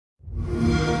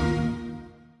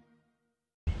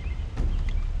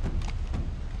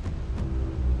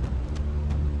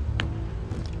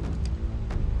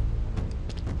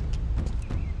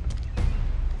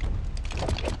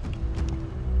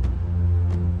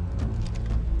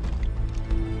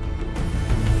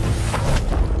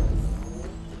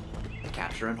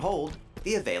capture and hold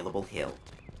the available hill.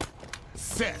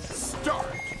 Set, start.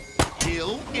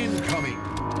 Hill incoming.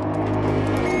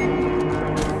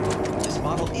 This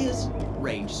model is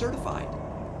range certified.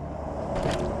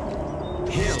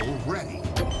 Hill ready.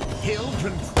 Hill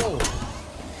control.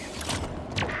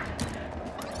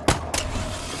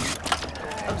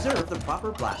 Observe the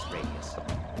proper blast radius.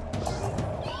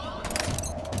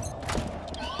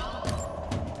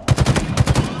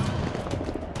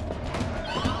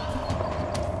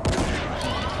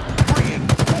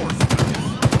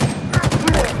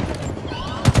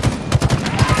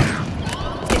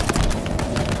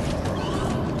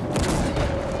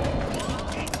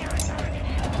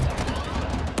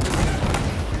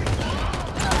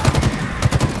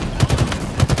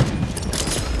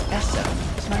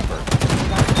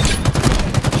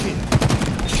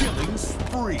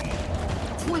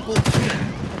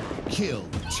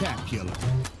 Kill-tacular.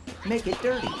 Make it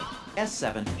dirty.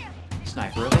 S7.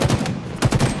 Sniper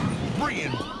available.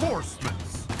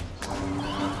 Reinforcements.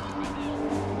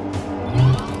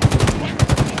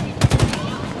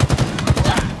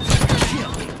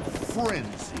 Killing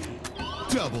frenzy.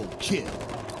 Double kill.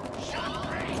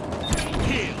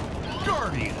 Kill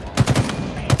Guardian.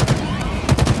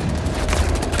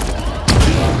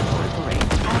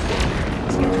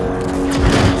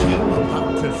 Team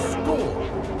about to score.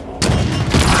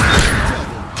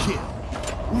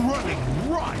 Running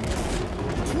right!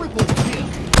 Triple kill!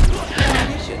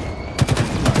 Ammunition.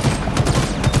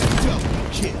 Double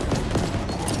kill!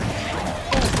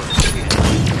 Overkill!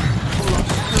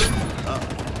 Cluster up!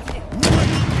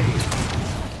 Renegade!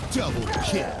 Double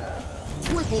kill!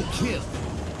 Triple kill!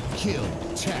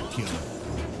 Kill-tacular!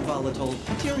 Volatile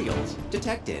materials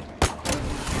detected.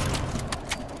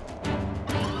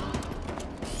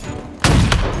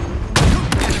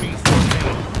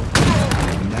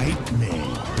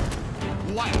 Nightmare!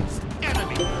 Last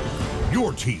enemy!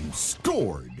 Your team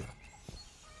scored!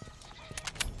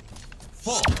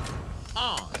 Fall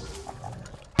on!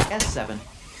 S7.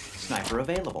 Sniper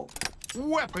available.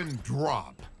 Weapon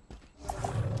drop!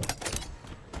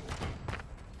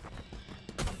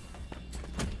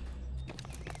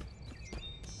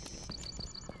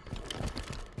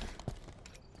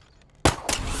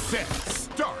 Set,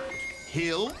 start!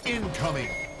 Hill incoming!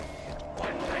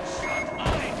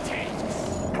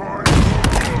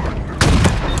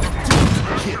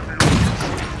 Kill.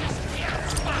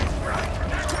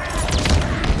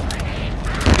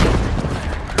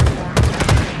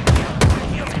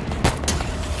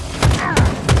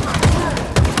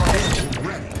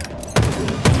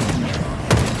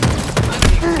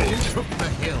 Ready. Took the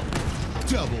hill.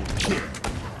 Double kill.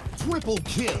 Triple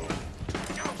kill.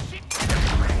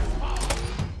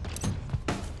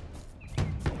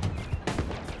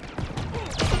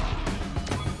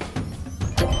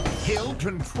 Hill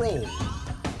control.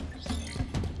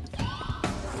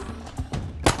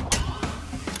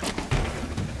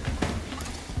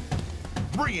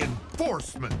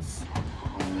 Reinforcements.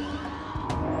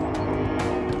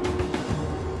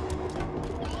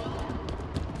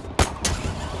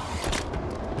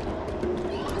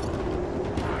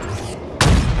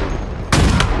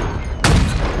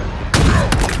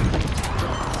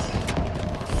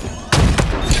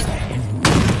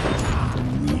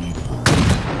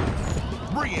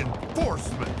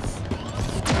 Reinforcements.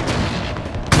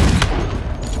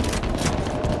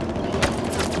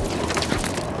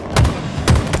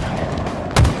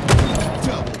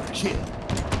 Kill.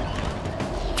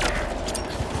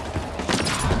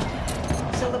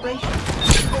 Celebration.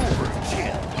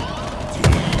 Overkill.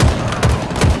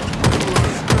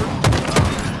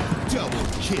 Double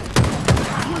kill.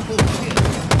 Triple kill.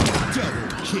 Double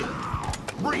kill.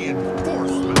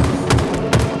 Reinforcements.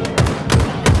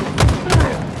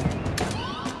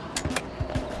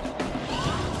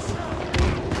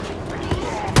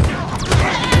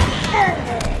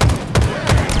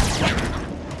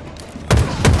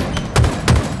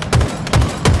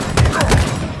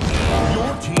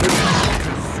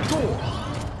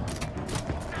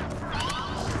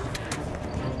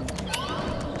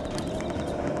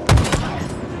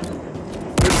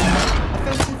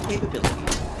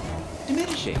 Capabilities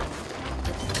diminishing.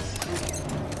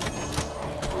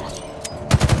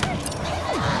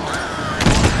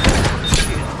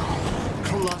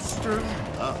 Cluster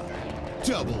up.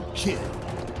 Double kill.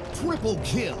 Triple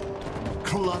kill.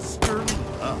 Cluster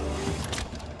up.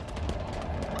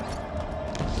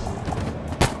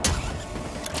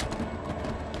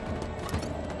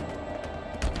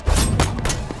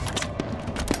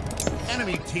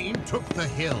 Enemy team took the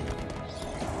hill.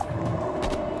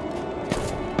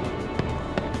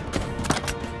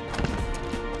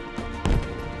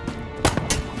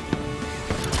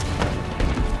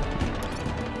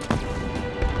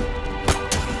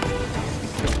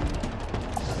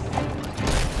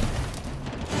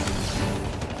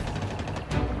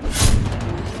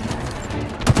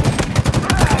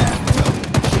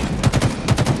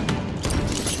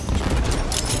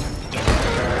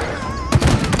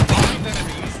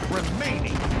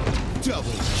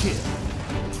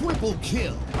 Triple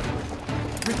kill.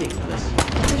 Ridiculous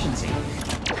efficiency.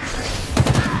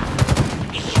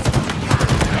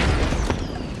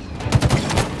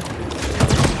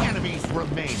 Enemies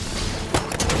remain.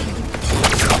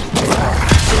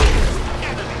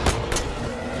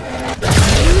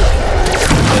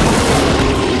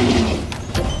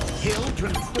 Kill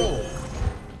control.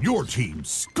 Your team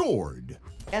scored.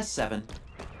 S7.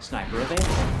 Sniper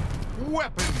available.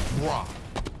 Weapon drop.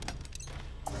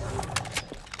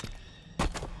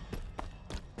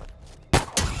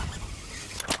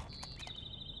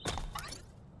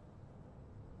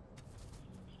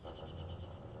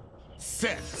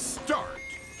 Set, start.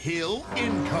 Hill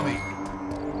incoming.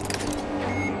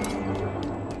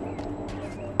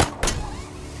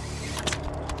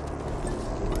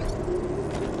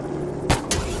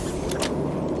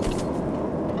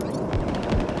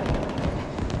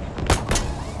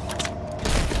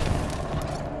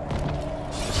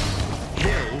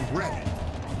 Hill ready.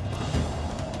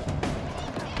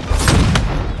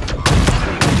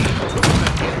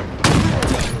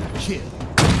 Double kill.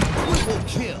 Triple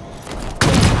kill.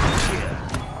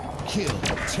 Kill,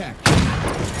 attack.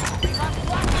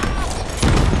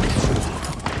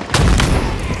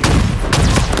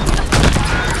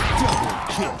 Double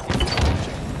kill.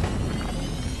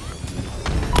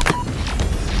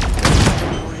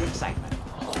 Excitement.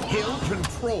 Hill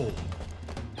control.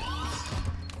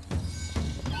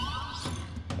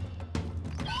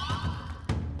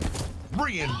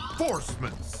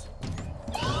 Reinforcements.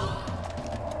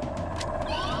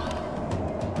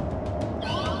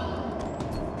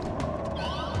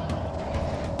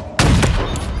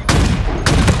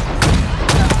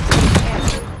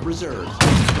 Reserves.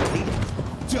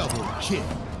 Double kill.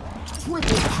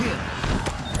 Triple kill.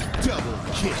 Double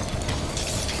kill.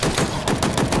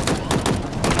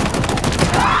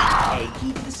 A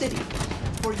key to the city.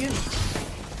 For you.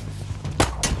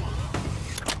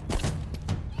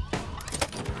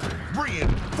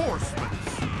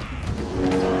 Reinforcements.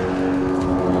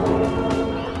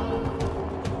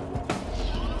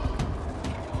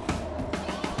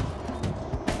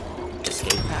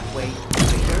 Escape pathway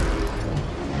clear.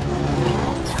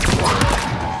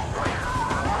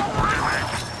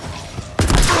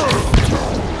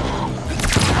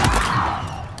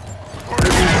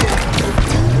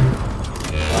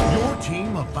 Your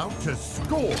team about to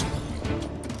score.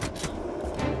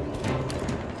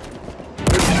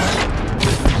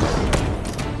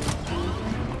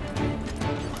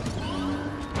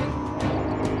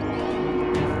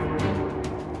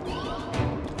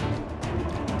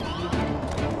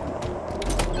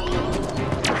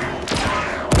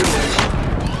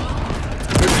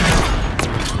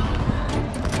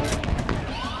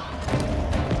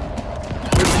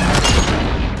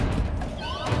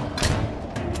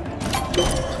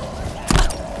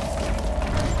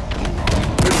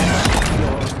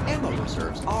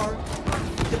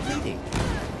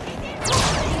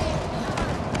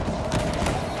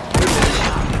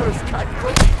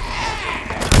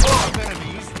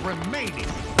 remaining.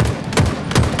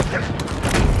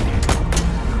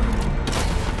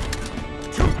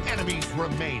 Two enemies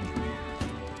remain.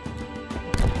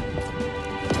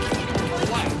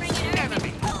 One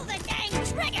enemy. Pull the dang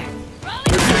trigger!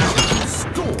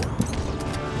 Score.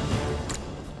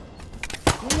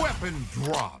 Weapon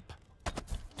drop.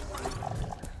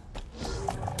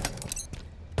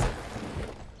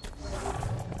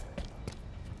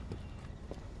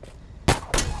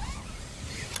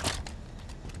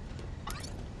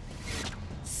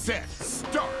 Set,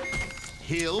 start.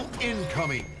 Hill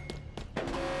incoming.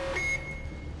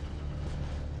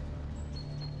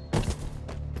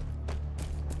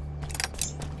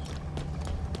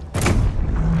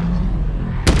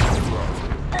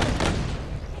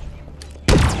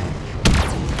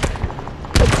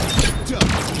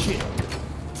 Double kill.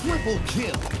 Triple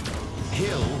kill.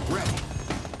 Hill ready.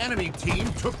 Enemy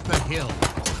team took the hill.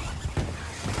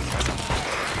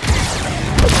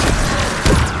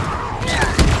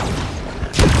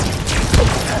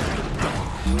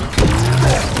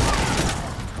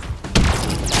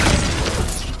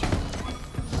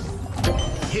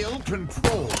 Hill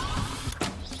control.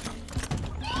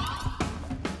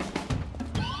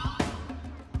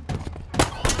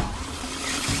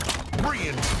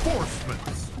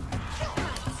 Reinforcements.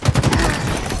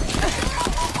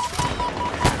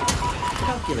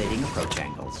 Calculating approach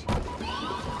angles. Double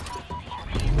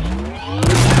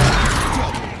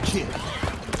kill.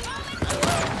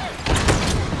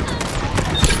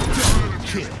 Double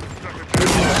kill. Triple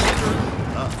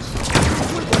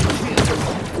kill.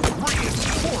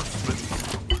 Reinforcements.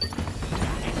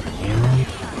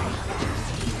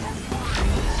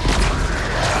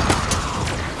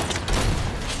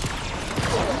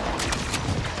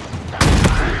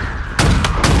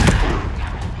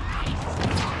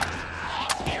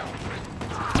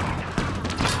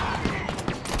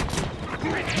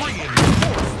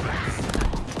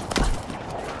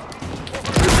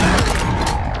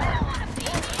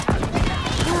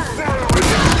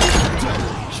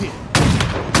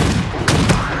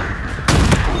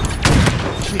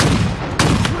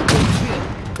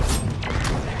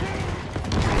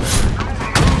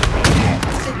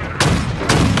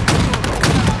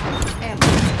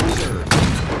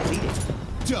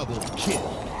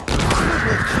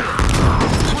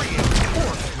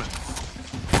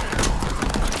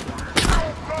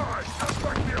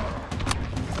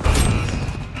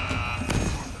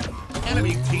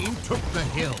 took the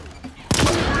hill.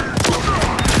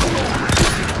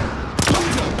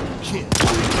 Double kill.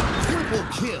 Triple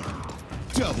kill.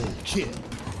 Double kill.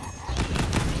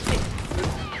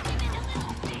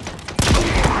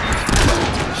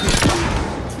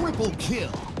 Triple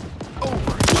kill.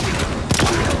 Overkill.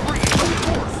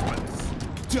 Reinforcements.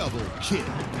 Double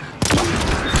kill.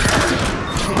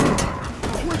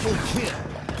 Triple kill.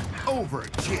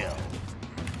 Overkill.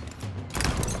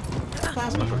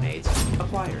 Plasma grenades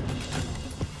acquired.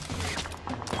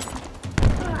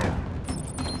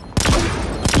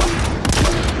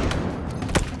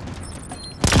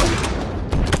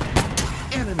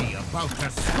 Enemy about to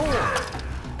score.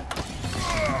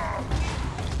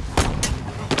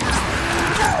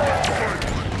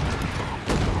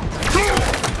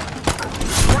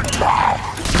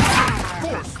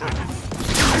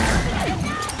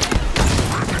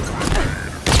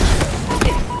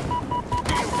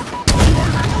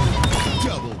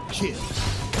 Double kill.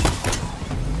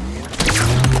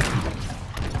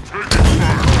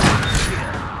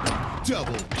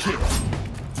 Double kill.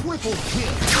 Triple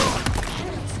kill.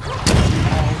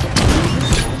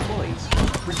 Employees,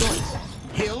 rejoice.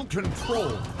 Hill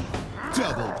control.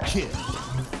 Double kill.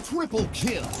 Triple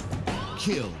kill.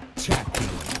 Kill tactic.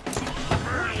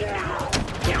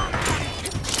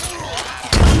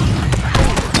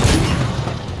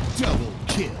 Double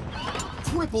kill.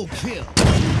 Triple kill.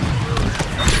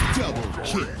 Double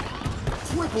kill.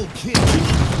 Triple kill.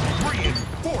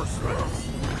 Reinforcements.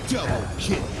 Double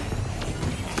kill.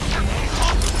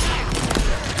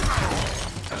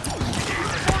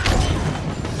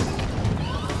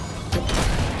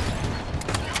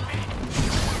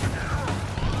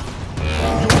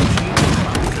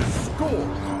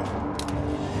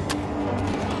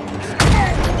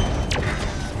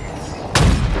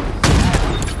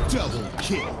 Double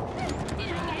kill.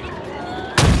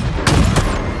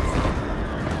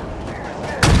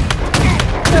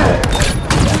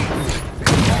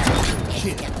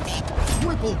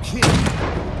 Triple kill.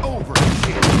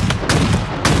 Overkill.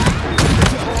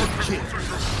 Double kill.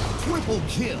 Triple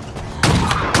kill.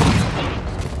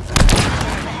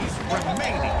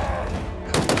 Remaining.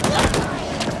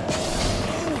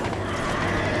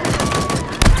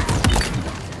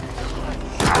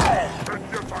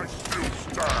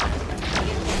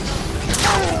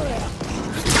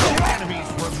 Enemies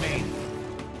remain.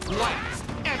 Last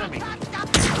enemy.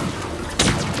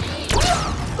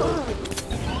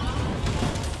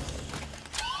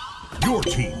 Your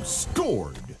team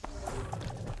scored.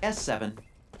 S7.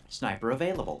 Sniper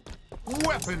available.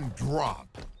 Weapon drop.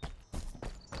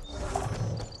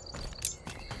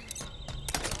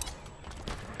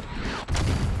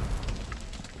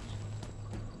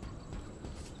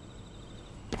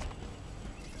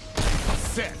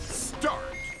 Set,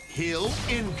 start. Hill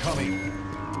incoming.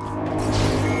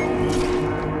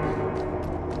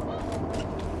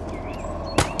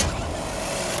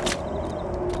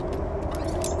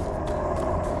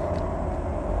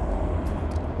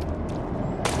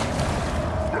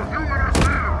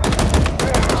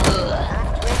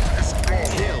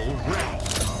 Hill ready.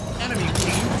 Enemy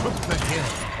team took the hill.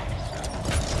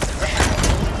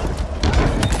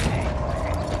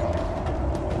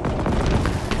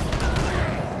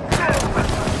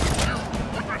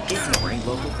 Ignoring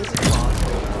local physics laws.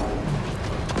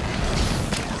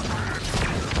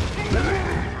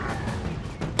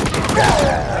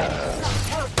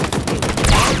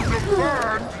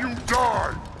 You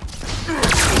die.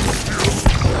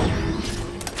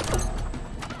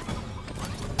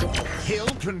 Hill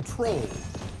control.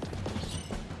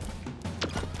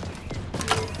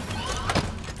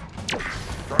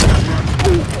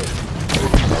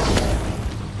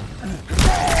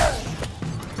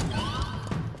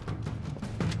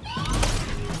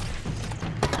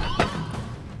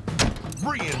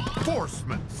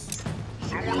 Reinforcements. He's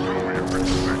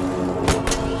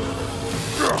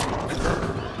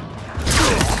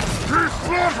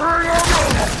slaughtering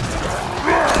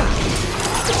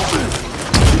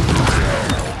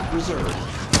Reserve.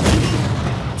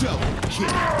 double kill.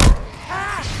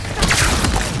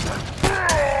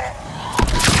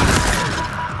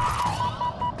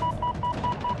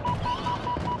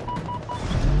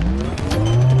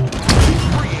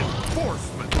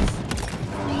 Reinforcements.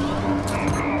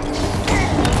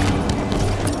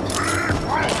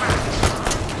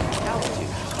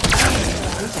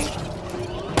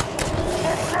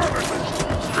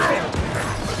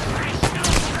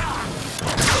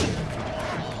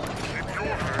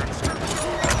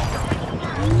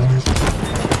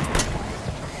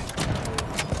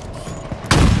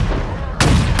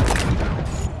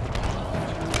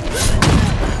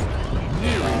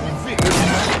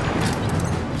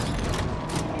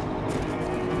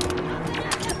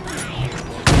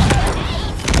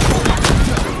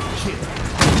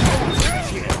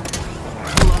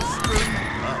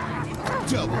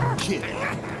 kill.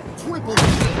 Triple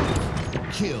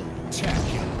kill. Kill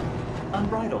tacular.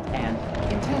 Unbridled and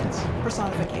intense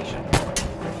personification.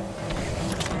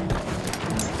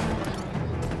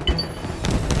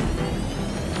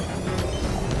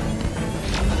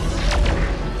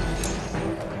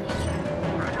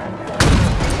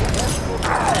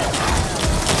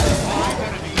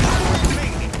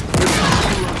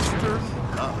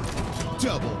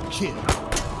 Double kill.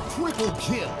 Triple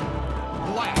kill.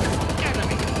 Last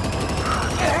enemy.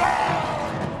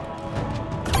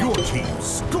 Your team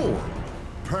scored.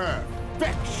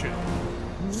 Perfection.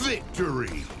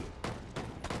 Victory.